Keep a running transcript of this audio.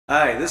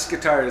Hi, this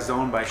guitar is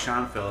owned by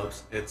Shawn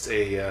Phillips. It's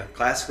a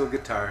classical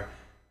guitar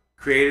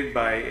created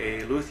by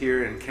a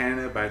luthier in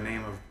Canada by the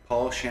name of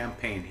Paul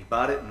Champagne. He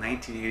bought it in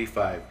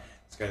 1985.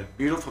 It's got a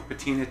beautiful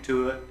patina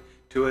to it,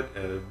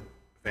 a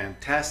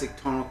fantastic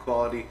tonal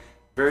quality,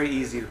 very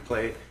easy to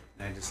play,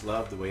 and I just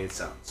love the way it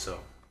sounds. So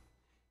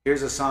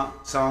here's a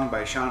song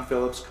by Shawn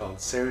Phillips called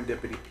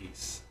Serendipity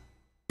Peace.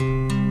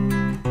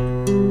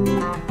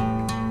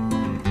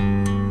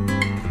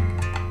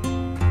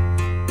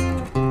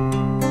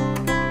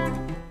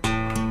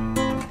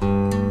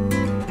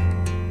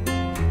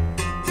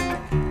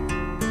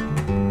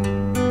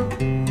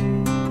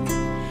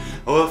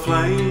 Oh, if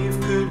life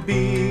could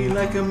be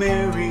like a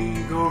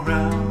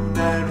merry-go-round,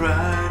 I'd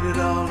ride it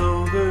all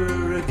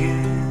over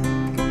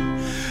again.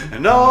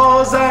 And all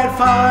I'd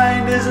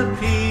find is a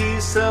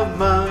peace of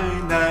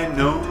mind I'd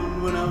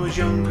known when I was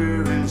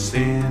younger in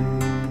sin.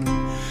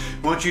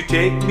 Won't you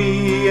take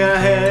me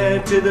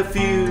ahead to the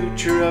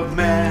future of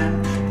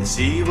man to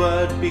see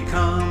what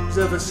becomes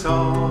of us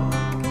all?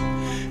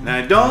 And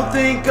I don't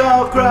think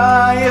I'll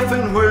cry if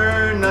and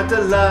we're not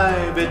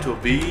alive. It will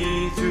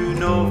be through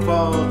no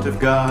fault of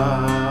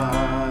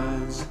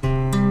God's.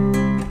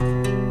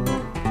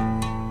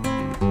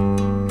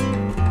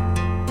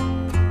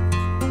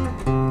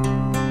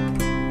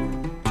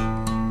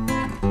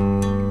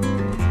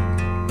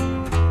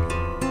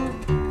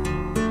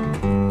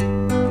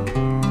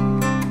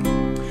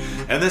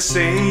 And the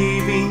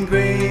saving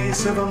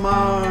grace of a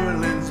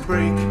marlin's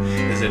break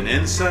is an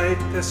insight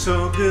that's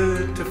so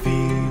good to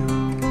feel.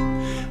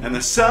 And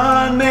the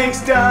sun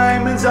makes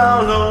diamonds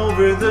all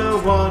over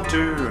the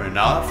water, and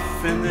off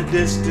in the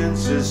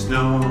distance is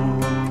snow.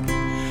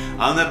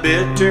 On the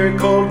bitter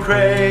cold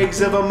crags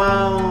of a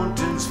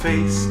mountain's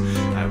face,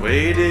 I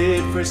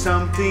waited for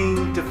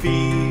something to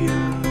feel.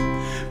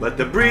 But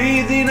the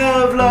breathing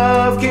of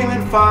love came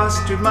and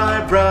fostered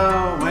my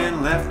brow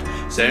and left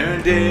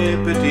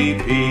serendipity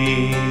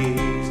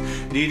peace.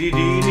 Dee dee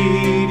dee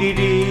dee dee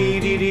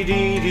dee dee dee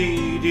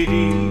dee dee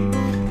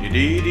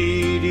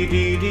dee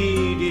dee dee.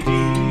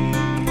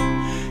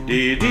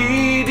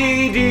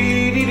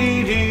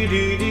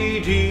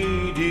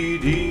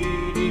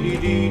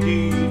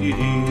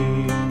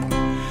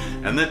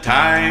 And the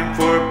time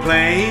for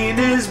playing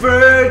is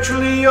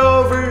virtually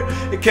over.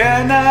 It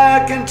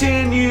cannot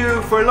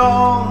continue for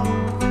long.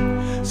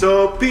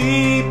 So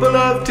people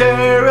of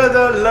terror,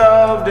 the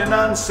loved and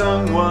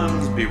unsung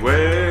ones,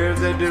 beware,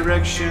 the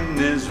direction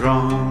is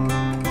wrong.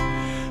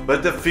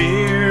 But the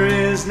fear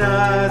is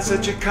not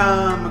such a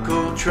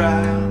comical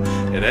trial.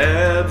 It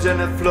ebbs and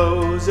it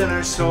flows in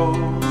our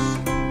souls,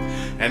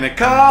 and it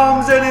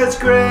comes and it's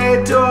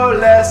great or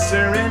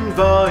lesser in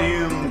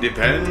volume,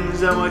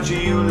 depends on what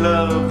you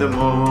love the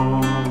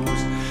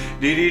most.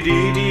 Dee dee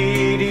dee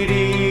dee dee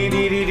dee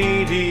dee dee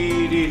dee dee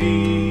dee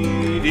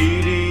dee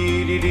dee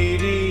dee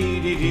dee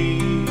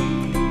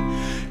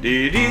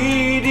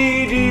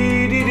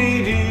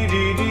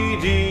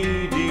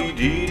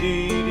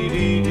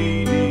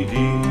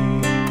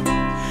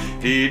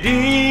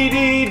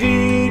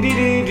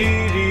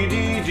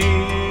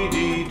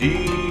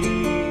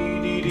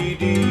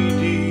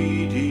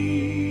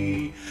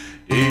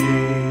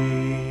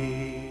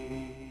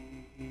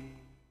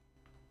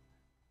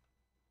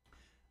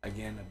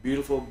Again, a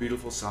beautiful,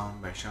 beautiful song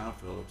by Shawn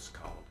Phillips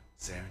called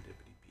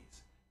Serendipity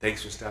Peace.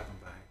 Thanks for stopping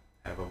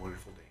by. Have a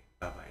wonderful day.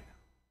 Bye-bye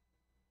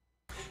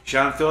now.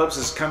 Shawn Phillips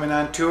is coming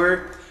on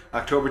tour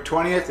October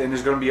 20th, and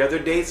there's going to be other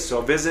dates,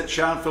 so visit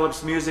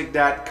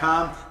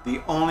ShawnPhillipsMusic.com,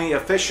 the only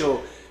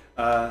official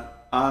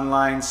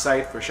online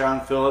site for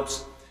Shawn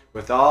Phillips,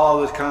 with all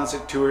the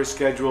concert tour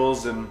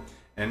schedules and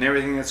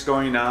everything that's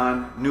going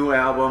on, new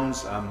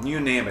albums, you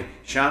name it.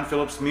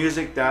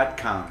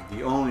 ShawnPhillipsMusic.com,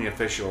 the only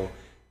official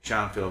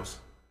Shawn Phillips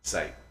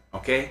site.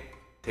 Okay?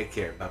 Take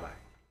care. Bye-bye.